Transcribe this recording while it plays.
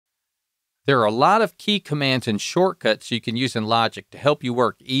There are a lot of key commands and shortcuts you can use in Logic to help you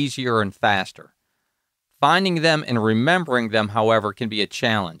work easier and faster. Finding them and remembering them, however, can be a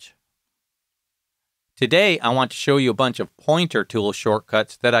challenge. Today, I want to show you a bunch of pointer tool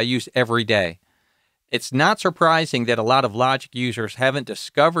shortcuts that I use every day. It's not surprising that a lot of Logic users haven't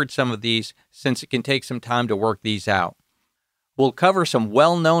discovered some of these since it can take some time to work these out. We'll cover some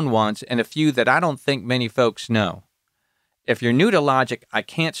well-known ones and a few that I don't think many folks know. If you're new to Logic, I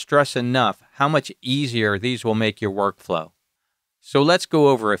can't stress enough how much easier these will make your workflow. So let's go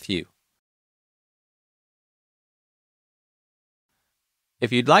over a few.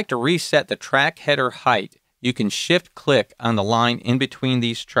 If you'd like to reset the track header height, you can shift-click on the line in between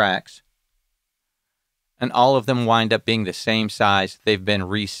these tracks, and all of them wind up being the same size. They've been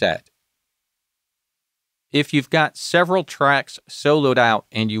reset. If you've got several tracks soloed out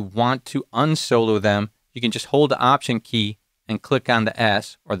and you want to unsolo them, you can just hold the Option key and click on the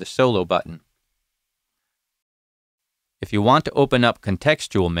S or the solo button. If you want to open up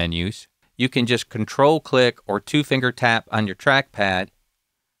contextual menus, you can just Control-click or two-finger tap on your trackpad,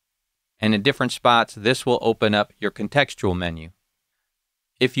 and in different spots, this will open up your contextual menu.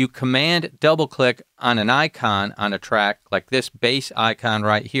 If you Command double-click on an icon on a track, like this bass icon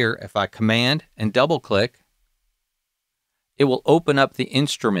right here, if I Command and double-click, it will open up the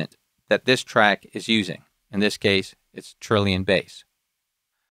instrument that this track is using. In this case, it's Trillion bass.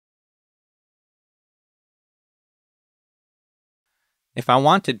 If I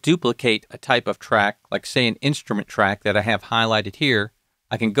want to duplicate a type of track, like say an instrument track that I have highlighted here,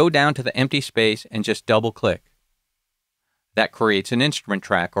 I can go down to the empty space and just double-click. That creates an instrument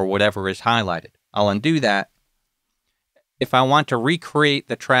track or whatever is highlighted. I'll undo that. If I want to recreate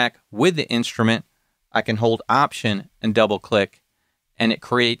the track with the instrument, I can hold Option and double-click, and it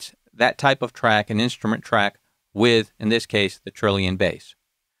creates that type of track, an instrument track, with, in this case, the Trillion bass.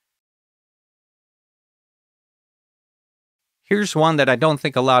 Here's one that I don't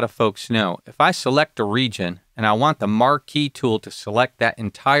think a lot of folks know. If I select a region and I want the Marquee tool to select that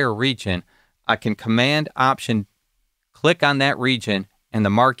entire region, I can Command Option, click on that region, and the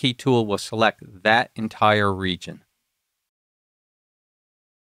Marquee tool will select that entire region.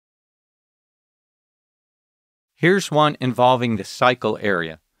 Here's one involving the cycle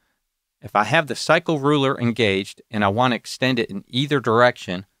area. If I have the cycle ruler engaged and I want to extend it in either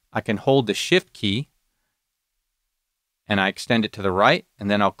direction, I can hold the Shift key and I extend it to the right, and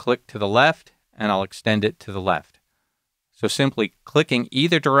then I'll click to the left and I'll extend it to the left. So simply clicking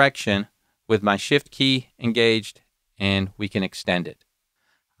either direction with my Shift key engaged, and we can extend it.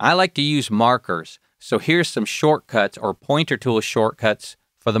 I like to use markers, so here's some shortcuts or pointer tool shortcuts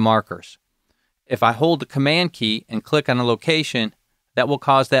for the markers. If I hold the Command key and click on a location, that will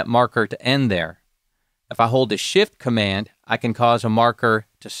cause that marker to end there. If I hold the Shift command, I can cause a marker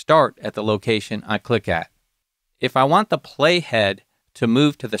to start at the location I click at. If I want the playhead to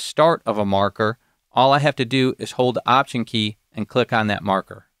move to the start of a marker, all I have to do is hold the Option key and click on that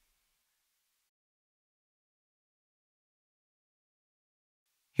marker.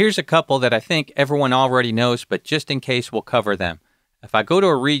 Here's a couple that I think everyone already knows, but just in case we'll cover them. If I go to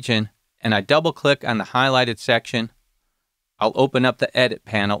a region and I double-click on the highlighted section, I'll open up the Edit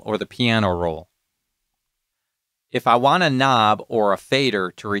panel or the piano roll. If I want a knob or a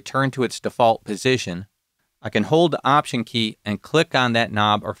fader to return to its default position, I can hold the Option key and click on that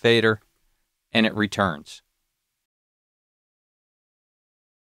knob or fader, and it returns.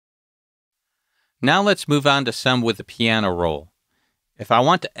 Now let's move on to some with the piano roll. If I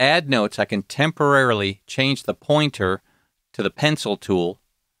want to add notes, I can temporarily change the pointer to the pencil tool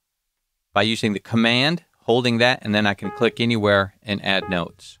by using the command, holding that, and then I can click anywhere and add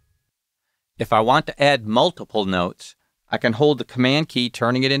notes. If I want to add multiple notes, I can hold the Command key,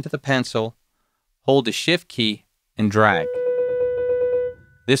 turning it into the pencil, hold the Shift key, and drag.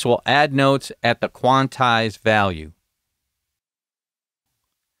 This will add notes at the quantized value.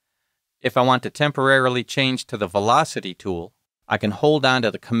 If I want to temporarily change to the velocity tool, I can hold on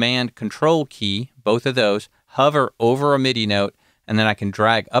to the Command Control key, both of those, hover over a MIDI note, and then I can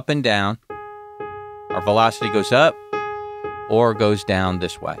drag up and down. Our velocity goes up or goes down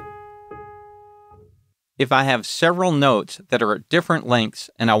this way. If I have several notes that are at different lengths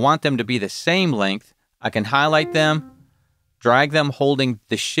and I want them to be the same length, I can highlight them, drag them holding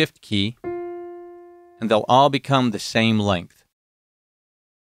the Shift key, and they'll all become the same length.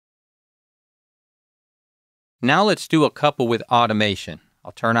 Now let's do a couple with automation.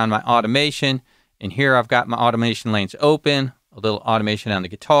 I'll turn on my automation, and here I've got my automation lanes open, a little automation on the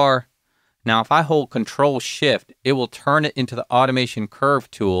guitar. Now if I hold Control-Shift, it will turn it into the Automation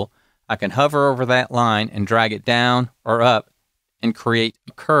Curve tool. I can hover over that line and drag it down or up, and create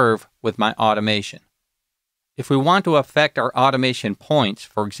a curve with my automation. If we want to affect our automation points,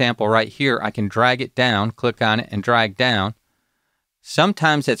 for example, right here, I can drag it down, click on it, and drag down.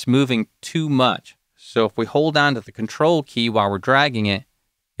 Sometimes it's moving too much. So if we hold on to the control key while we're dragging it,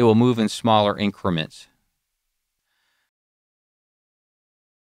 it will move in smaller increments.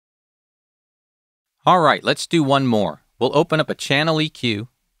 All right, let's do one more. We'll open up a channel EQ.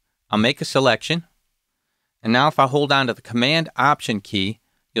 I'll make a selection. And now if I hold on to the Command Option key,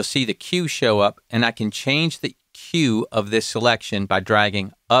 you'll see the Q show up, and I can change the Q of this selection by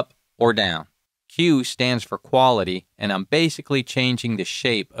dragging up or down. Q stands for quality, and I'm basically changing the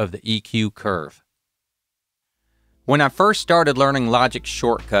shape of the EQ curve. When I first started learning Logic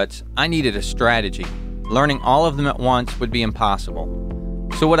shortcuts, I needed a strategy. Learning all of them at once would be impossible.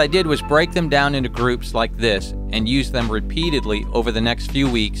 So what I did was break them down into groups like this and use them repeatedly over the next few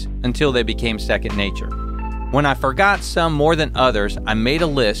weeks until they became second nature. When I forgot some more than others, I made a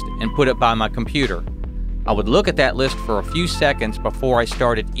list and put it by my computer. I would look at that list for a few seconds before I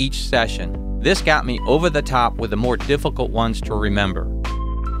started each session. This got me over the top with the more difficult ones to remember.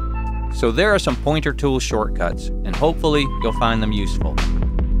 So there are some pointer tool shortcuts, and hopefully you'll find them useful.